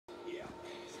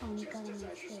Oh, we gotta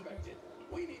make sure that.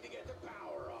 We need to get the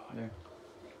power on. There.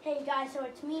 Hey guys, so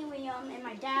it's me, William, and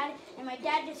my dad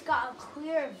just got a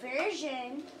clear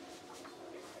version.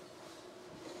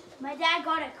 My dad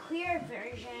got a clear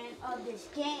version of this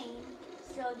game,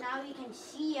 so now we can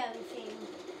see everything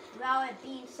without it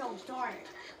being so dark.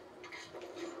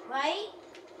 Right?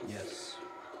 Yes.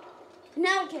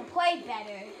 Now we can play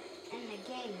better in the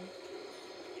game.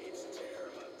 It's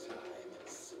terrible time.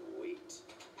 Sweet.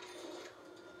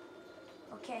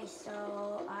 Okay,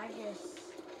 so I just...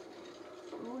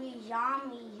 Ooh,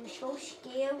 Zombie, you're so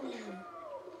scary.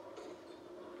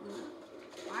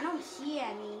 I don't see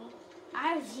any.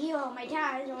 I have 0. My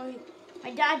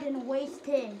dad didn't waste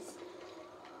his.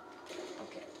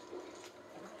 Okay.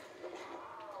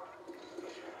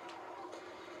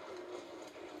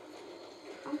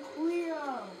 I'm clear.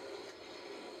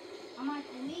 I'm like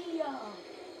Leo.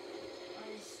 Or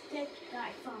the stick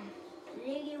guy from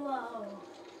Leo.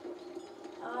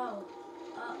 Oh.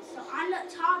 So I'm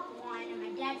the top one and my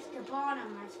dad's the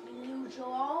bottom, as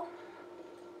usual.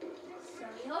 So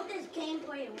we hope this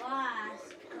gameplay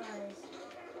lasts, because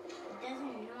it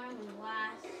doesn't normally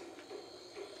last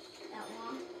that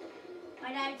long. My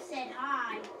dad said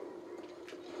hi.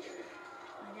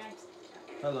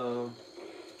 Hello.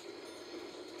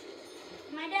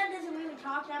 My dad doesn't really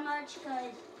talk that much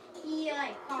because he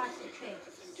concentrates,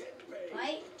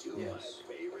 right? Yes.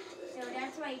 So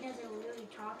that's why he doesn't really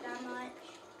talk that much.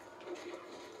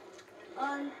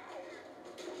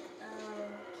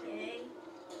 Okay.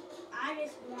 I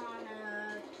just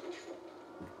wanna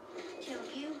kill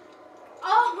you.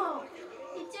 Oh!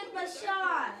 He took my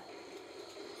shot!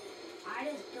 I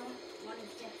just don't want to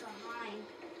get behind.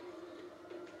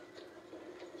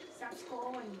 Stop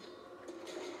scrolling.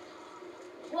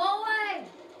 Go away!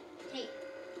 Tape.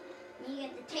 You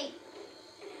get the tape.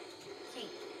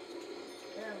 Tape.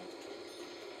 Go.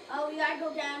 Oh, you gotta go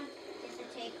down. Get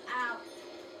the tape. Ow.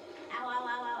 Ow, ow,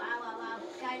 ow, ow, ow, ow, ow.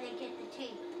 Gotta get the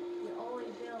tape. You always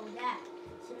build that.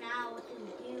 So now what do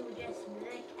we do? Just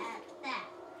look at that.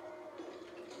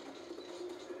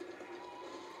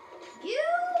 You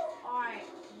are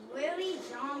really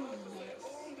Zombiez.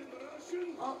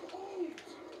 Oh,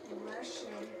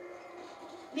 Russian.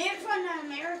 They're from the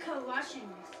America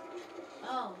Russians.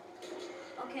 Oh,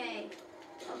 okay.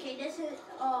 Okay, this is,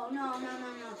 oh, no.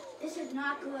 This is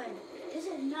not good. This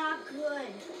is not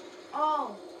good.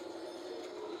 Oh,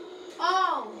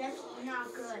 that's not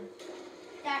good.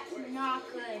 That's not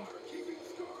good.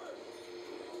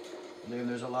 Look,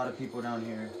 there's a lot of people down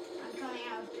here. I'm coming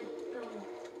out of the building.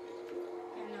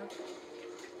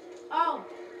 Oh,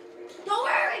 don't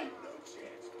worry.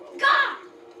 God,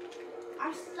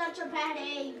 I'm such a bad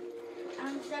aim.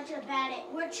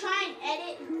 We're trying to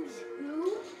edit who's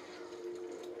who.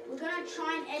 We're gonna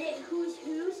try and edit who's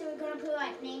who, so we're gonna put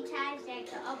like name tags like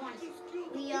the up ones.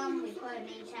 We put a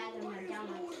name tag and we're down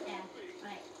like that.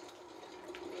 Right.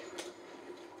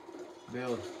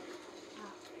 Build.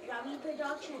 Zombie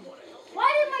production. Why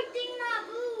did my thing not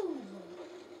move?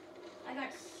 I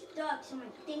got stuck, so my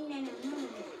thing didn't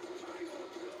move.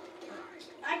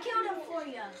 I killed him for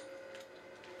you.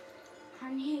 I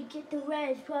need to get the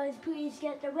res, please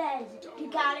get the res. You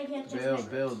gotta get the res.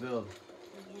 Build. Yeah.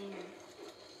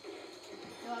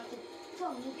 You'll have to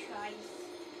tell me twice.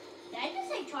 Did I just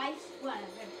say twice?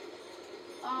 Whatever.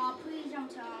 Oh, please don't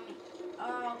tell me.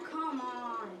 Oh, come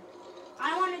on.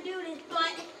 I want to do this,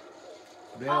 but...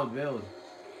 Build.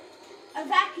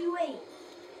 Evacuate.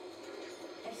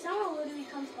 If someone literally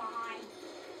comes behind...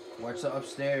 Watch the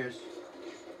upstairs.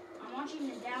 I'm watching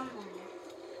the down one.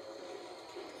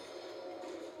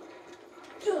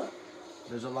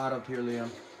 There's a lot up here, Liam.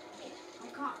 I'm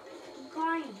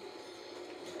crying.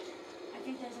 I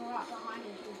think there's a lot behind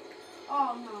me too.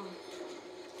 Oh no.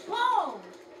 Whoa!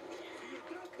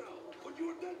 But you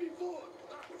were dead before.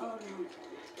 Oh no.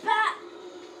 Bat!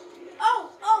 Oh!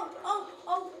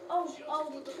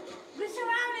 We're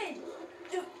surrounded!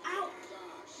 Ow!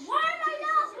 Why am I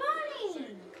not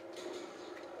running?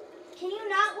 Can you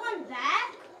not run back?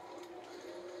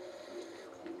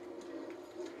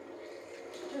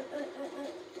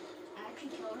 I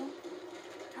actually killed him.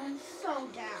 I'm so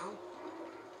down.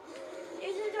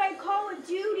 This is like Call of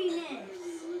Duty-ness.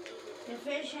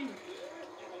 Division.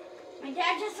 My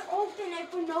dad just opened it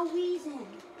for no reason.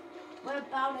 What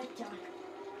about it done?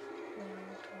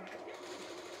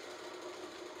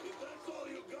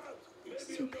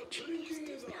 Super genius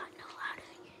does not know how to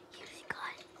use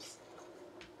guns.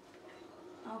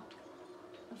 Oh,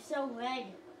 I'm so red.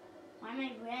 Why am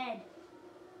I red?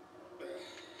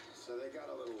 So they got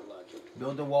a little lucky.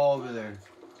 Build the wall over there.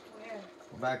 Where?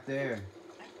 Back there.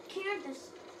 I can't just...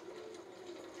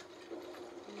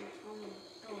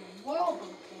 bulb, okay.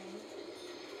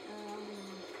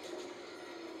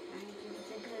 I need to get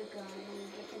the good gun. I need to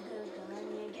get the good gun. I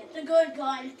need to get the good gun.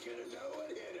 Gonna know what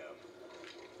hit him.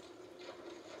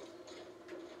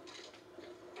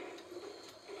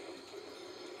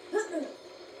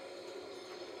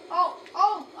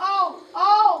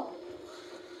 Oh!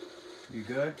 You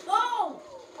good?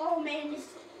 Oh man,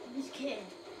 this kid.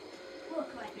 Look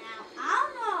right now. I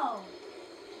don't know.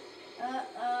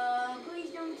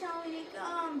 Please don't tell me to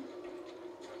come.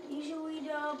 Usually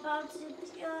they're about to,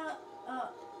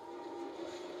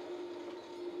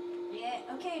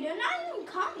 yeah, okay, they're not even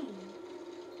coming.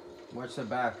 Watch the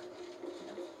back.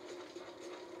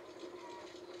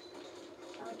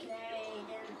 Okay,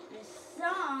 then the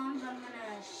songs, I'm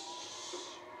gonna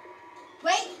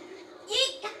wait!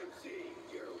 Yeet! See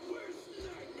your worst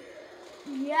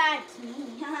nightmare. Yeah, it's me,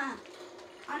 huh?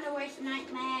 I'm the worst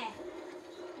nightmare.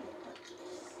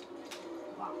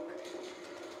 Walk.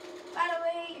 By the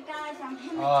way, you guys, I'm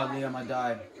hypnotized. Oh, Liam, I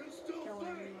died. Don't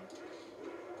worry.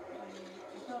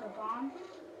 I got a bomb.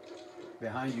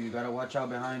 Behind you. You gotta watch out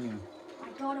behind you. I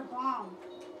got a bomb.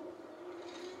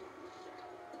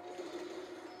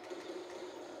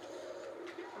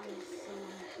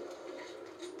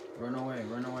 Run away.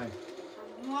 Run away.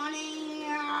 I'm running.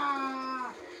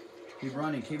 Ah. Keep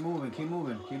running. Keep moving. Keep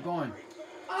moving. Keep going.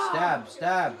 Ah. Stab.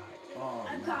 Stab. Oh.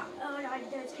 I got. Oh, no,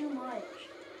 there's too much.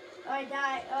 Alright,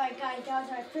 guys, that was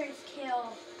our first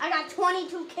kill. I got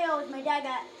 22 kills. My dad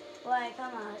got, like,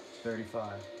 how much? 35.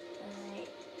 Alright.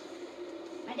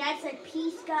 My dad said,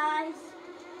 peace, guys.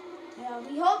 Yeah,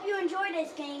 we hope you enjoy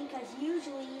this game, because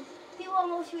usually people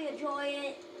mostly enjoy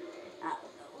it.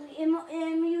 It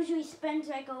usually spends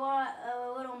like a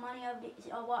little money of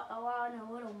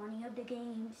the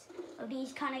games, of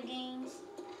these kind of games.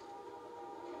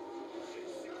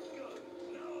 Shotgun.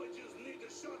 Now I just need to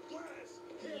shot glass.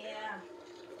 Yeah.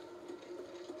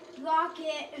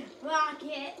 Rocket,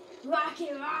 rocket,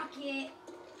 rocket, rocket.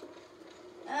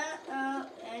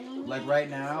 Anyway. Like right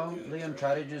now, Liam,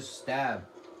 try to just stab.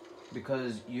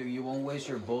 Because you won't waste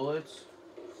your bullets.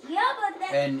 Yeah, but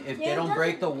that. And if they don't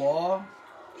break the wall.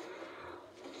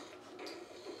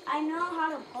 I know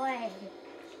how to play.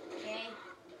 Okay?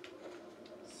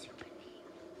 Super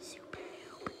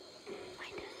noob. My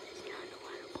dad does not know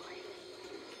how to play.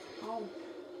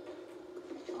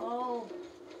 Oh.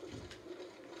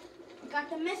 I got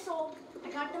the missile.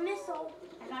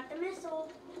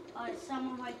 Oh, there's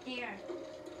someone right there.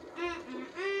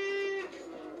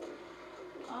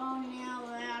 Oh, no,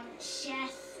 we're out of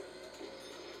chest.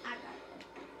 I got it.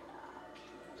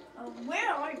 Okay.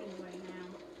 Where are you right now?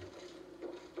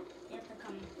 You have to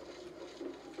come.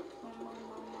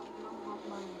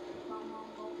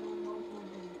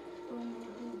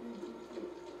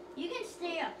 You can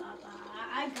stay up.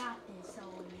 I got this,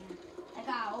 old man. I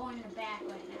got all in the back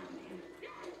right now, man.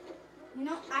 You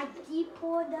know, I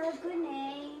deploy the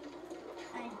grenade.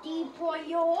 I deploy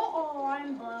your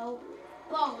arm, Bo.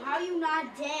 Bo, how you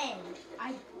not dead?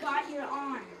 I got your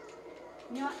arm.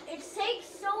 You know, it takes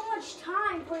so much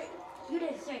time for you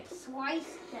to like,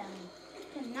 slice them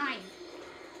to knife.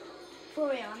 For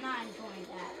real, I'm not enjoying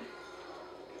that.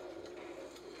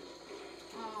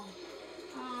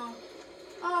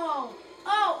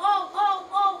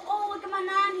 Oh, look at my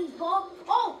nannies, Bo.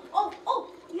 Oh,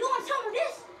 you want some of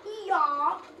this?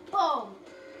 Yeah, Bo.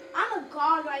 I'm a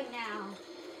god right now.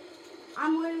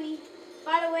 I'm literally,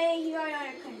 by the way, here are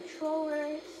our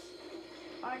controllers.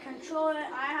 Our controller,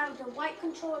 I have the white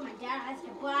controller, my dad has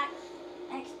the black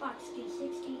Xbox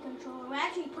 360 controller. We're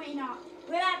actually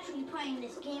playing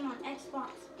this game on Xbox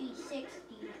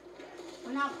 360.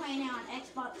 We're not playing it on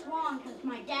Xbox One because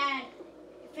my dad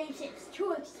thinks it's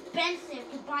too expensive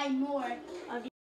to buy more of